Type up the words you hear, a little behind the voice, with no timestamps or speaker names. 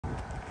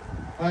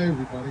Hi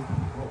everybody.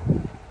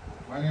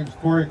 My name is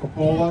Corey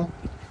Coppola.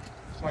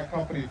 It's my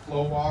company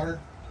Flo-Water.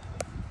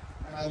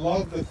 And I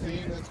love the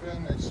theme that's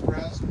been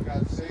expressed. We've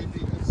got safety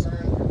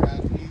concerns, we've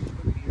got ease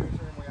for the user,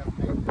 and we have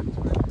maintenance.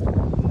 A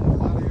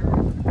lot of areas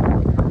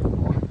are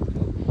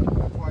important.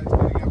 That's why it's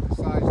getting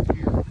emphasized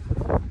here.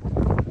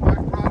 My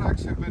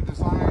products have been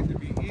designed to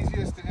be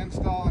easiest to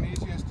install and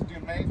easiest to do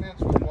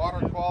maintenance, with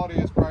water quality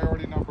as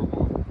priority number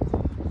one.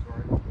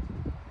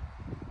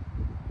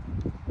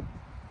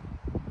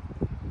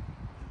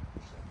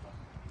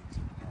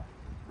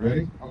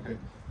 Ready? Okay.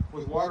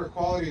 With water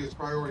quality as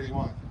priority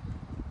one.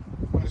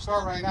 I'm going to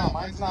start right now.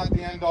 Mine's not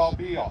the end-all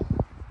be-all.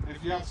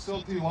 If you have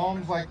silty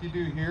loams like you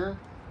do here,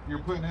 you're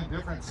putting a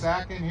different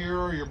sac in here,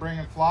 or you're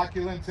bringing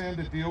flocculants in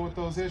to deal with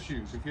those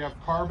issues. If you have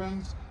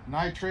carbons,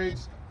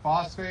 nitrates,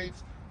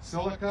 phosphates,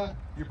 silica,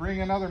 you bring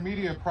in other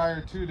media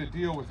prior to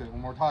deal with it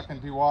when we're talking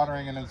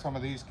dewatering, and in some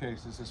of these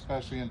cases,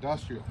 especially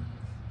industrial.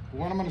 But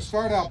what I'm going to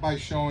start out by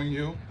showing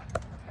you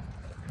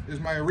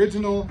is my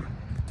original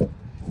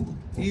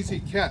easy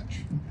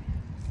catch.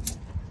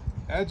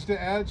 Edge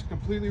to edge,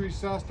 completely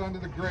recessed under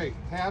the grate.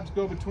 Tabs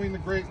go between the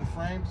grate and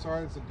frame.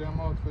 Sorry, it's a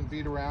demo, it's been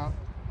beat around.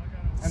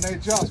 And they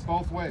adjust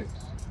both ways.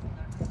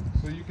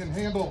 So you can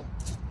handle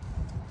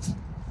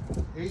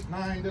 8,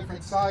 9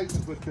 different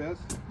sizes with this.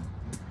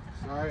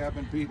 Sorry, I've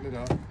been beating it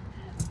up.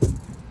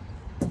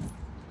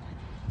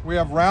 We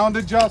have round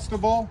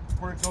adjustable,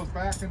 where it goes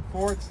back and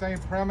forth, same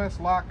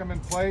premise, lock them in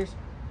place.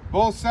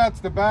 Both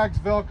sets, the bags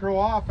Velcro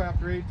off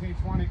after 18,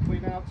 20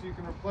 clean out, so you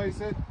can replace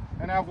it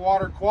and have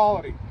water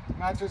quality,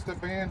 not just a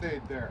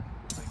Band-Aid there.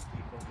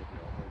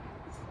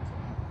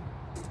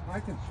 I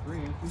can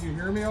scream. Can you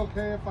hear me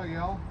okay if I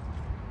yell?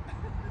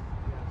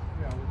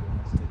 Yeah,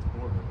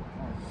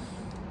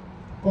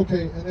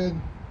 okay, and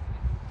then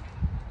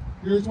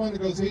here's one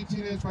that goes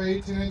 18 inch by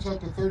 18 inch up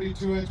to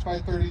 32 inch by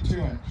 32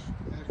 inch.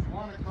 And if you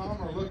want to come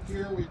or look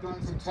here, we've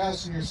done some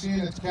tests and you're seeing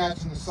it's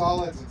catching the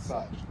solids and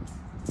such.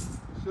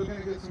 Still going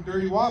to get some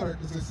dirty water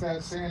because it's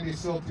that sandy,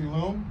 silty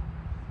loom.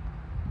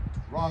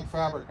 Wrong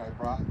fabric I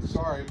brought,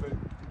 sorry, but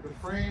the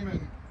frame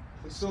and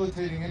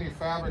facilitating any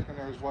fabric in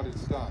there is what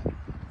it's done.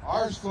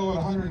 Ours flow at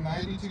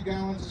 192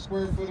 gallons a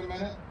square foot a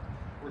minute.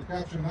 We're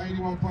capturing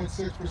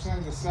 91.6%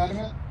 of the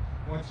sediment.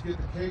 Once you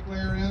get the cake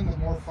layer in, the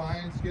more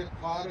fines get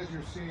caught, as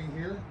you're seeing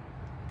here.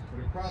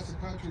 But across the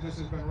country, this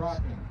has been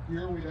rocking.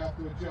 Here, we'd have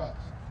to adjust.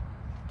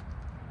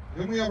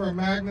 Then we have our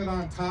magnet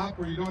on top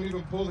where you don't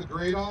even pull the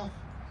grate off.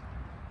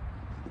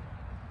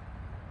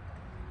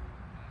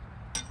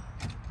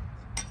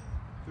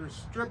 There's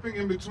stripping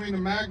in between the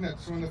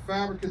magnets, so when the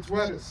fabric gets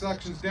wet, it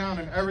suctions down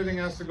and everything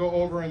has to go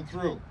over and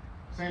through.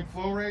 Same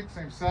flow rate,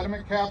 same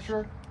sediment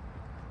capture.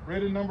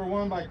 Rated number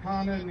 1 by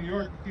Conda in New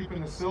York for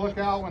keeping the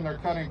silica out when they're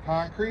cutting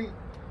concrete.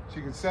 So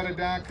you can set it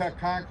down, cut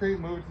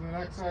concrete, move it to the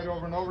next side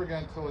over and over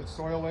again until it's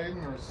soil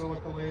laden or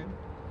silica laden.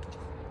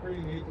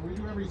 Pretty neat. But we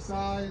do every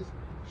size,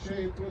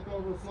 shape, with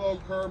overflow,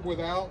 curve,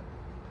 without.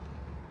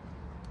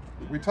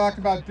 We talked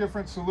about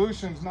different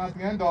solutions, not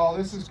the end all.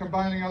 This is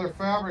combining other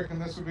fabric,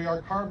 and this would be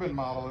our carbon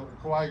model. It would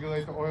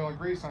coagulate the oil and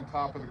grease on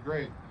top of the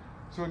grate.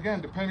 So again,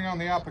 depending on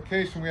the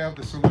application, we have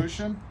the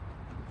solution,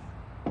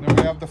 and then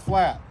we have the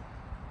flat.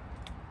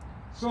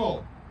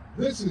 So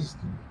this is,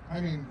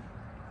 I mean,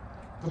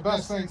 the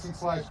best thing since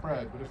sliced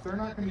bread. But if they're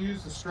not going to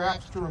use the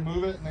straps to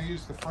remove it and they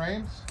use the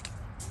frames,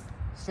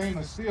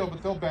 stainless steel,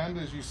 but they'll bend,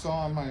 as you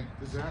saw on my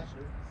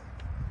disaster.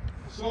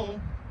 So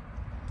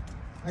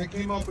I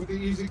came up with the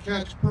Easy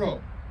Catch Pro.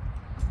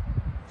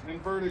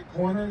 Inverted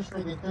corners for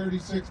the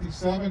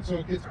 3067, so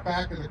it gets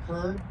back of the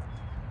curve.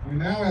 We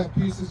now have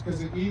pieces,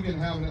 because of Egan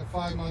having it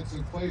 5 months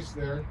in place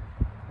there,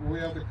 where we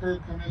have the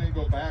curve come in and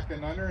go back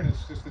and under, and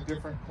it's just a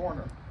different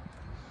corner.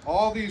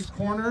 All these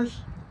corners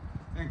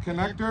and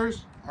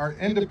connectors are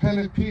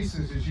independent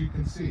pieces, as you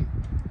can see.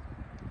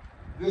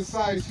 This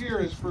size here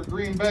is for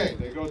Green Bay.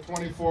 They go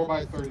 24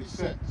 by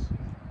 36.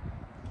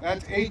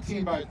 That's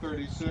 18 by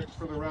 36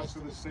 for the rest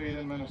of the state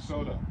in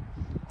Minnesota.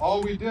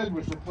 All we did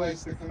was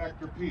replace the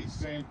connector piece,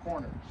 same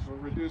corners. So it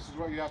reduces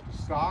what you have to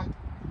stock,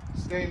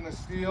 stainless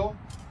steel.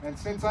 And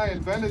since I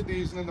invented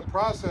these, and in the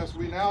process,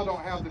 we now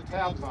don't have the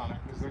tabs on it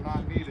because they're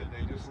not needed.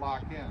 They just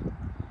lock in.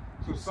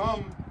 So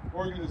some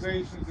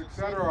organizations,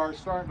 etc., are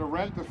starting to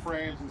rent the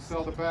frames and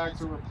sell the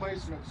bags of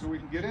replacement, so we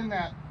can get in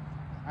that,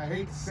 I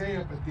hate to say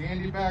it, but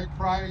dandy bag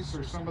price,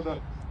 or some of the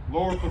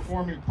lower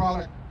performing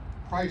product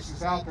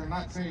prices out there. I'm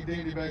not saying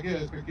dandy bag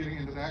is, but getting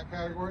into that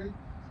category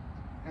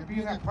and be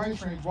in that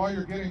price range while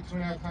you're getting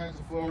 2.5 times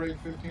the flow rate,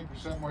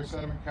 15% more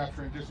sediment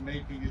capture, and just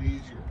making it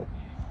easier.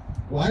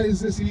 Why is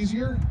this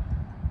easier?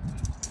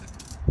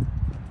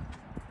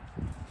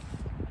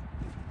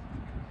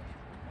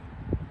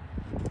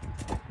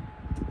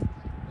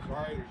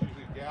 Sorry, there's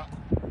usually a gap.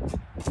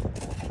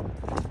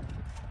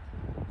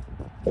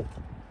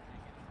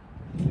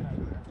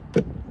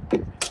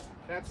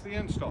 That's the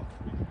install.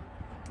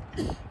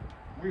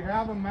 We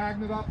have a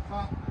magnet up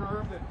top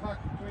curve that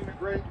tucks between the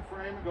grate and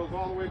frame and goes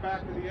all the way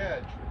back to the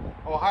edge.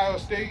 Ohio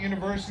State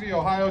University,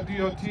 Ohio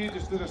DOT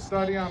just did a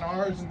study on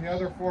ours and the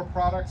other 4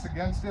 products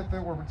against it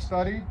that were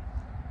studied.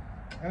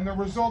 And the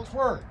results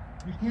work.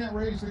 You can't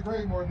raise the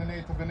grate more than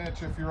 1/8 of an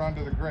inch if you're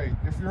under the grate.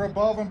 If you're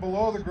above and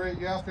below the grate,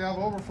 you have to have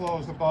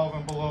overflows above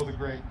and below the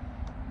grate.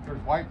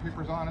 There's white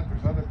papers on it,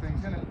 there's other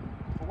things in it.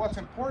 But what's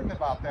important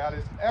about that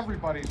is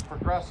everybody's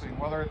progressing,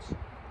 whether it's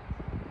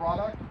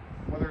product,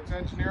 whether it's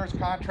engineers,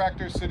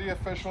 contractors, city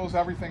officials,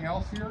 everything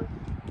else here.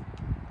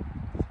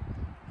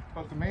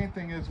 But the main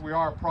thing is we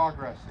are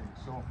progressing.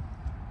 So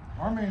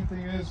our main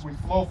thing is we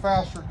flow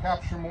faster,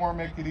 capture more,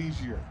 make it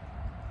easier.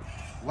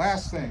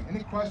 Last thing,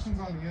 any questions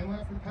on the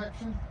inlet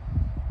protection?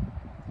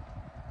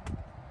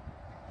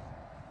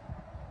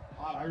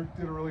 I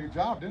did a really good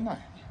job, didn't I?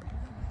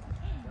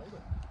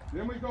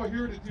 Then we go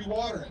here to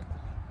dewatering.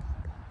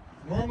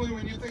 Normally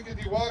when you think of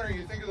dewatering,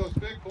 you think of those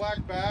big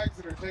black bags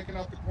that are taking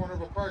up the corner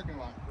of a parking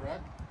lot,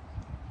 correct?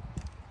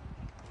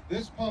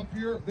 This pump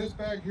here, this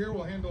bag here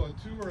will handle a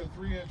 2 or a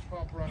 3-inch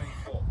pump running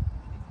full.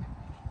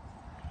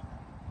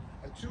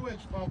 A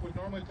 2-inch pump would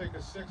normally take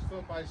a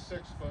 6-foot by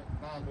 6-foot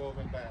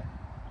non-woven bag.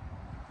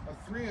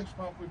 A 3-inch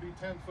pump would be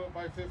 10-foot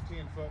by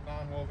 15-foot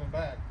non-woven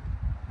bag.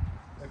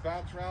 They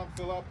bounce around,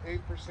 fill up 8%,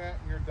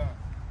 and you're done.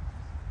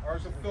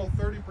 Ours will fill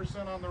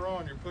 30% on their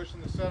own. You're pushing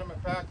the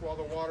sediment back while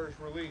the water is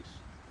released.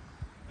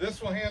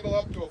 This will handle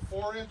up to a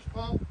 4-inch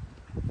pump,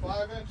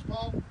 5-inch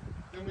pump.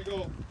 Then we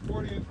go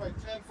 40-inch by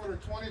 10-foot or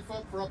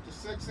 20-foot for up to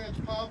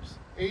 6-inch pumps,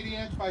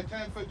 80-inch by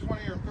 10-foot,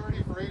 20 or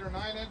 30 for 8 or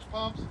 9-inch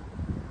pumps.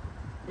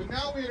 But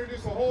now we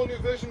introduce a whole new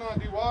vision on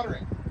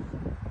dewatering.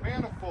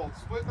 Manifold,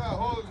 split that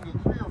hose into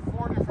 3 or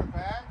 4 different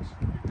bags.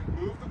 You can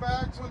move the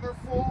bags when they're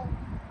full.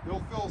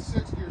 They'll fill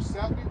 60 or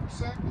 70%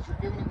 because you're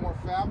giving it more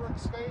fabric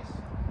space.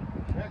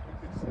 Heck,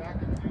 we could stack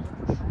it and use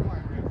it for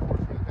shoreline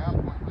reinforcement at that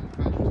point when the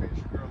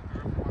vegetation grows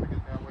through if you want to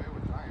get that way,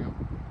 which I am.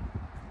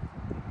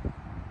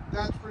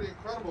 That's pretty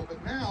incredible,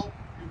 but now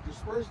you've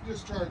dispersed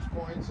discharge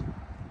points,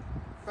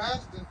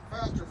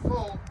 faster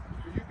flow,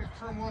 but you can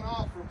turn one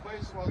off,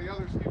 replace it while the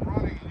others keep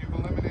running, and you've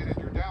eliminated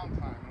your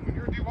downtime. And when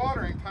you're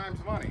dewatering,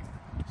 time's money.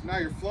 So now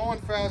you're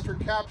flowing faster,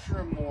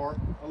 capturing more,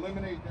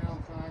 eliminate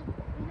downtime,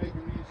 and make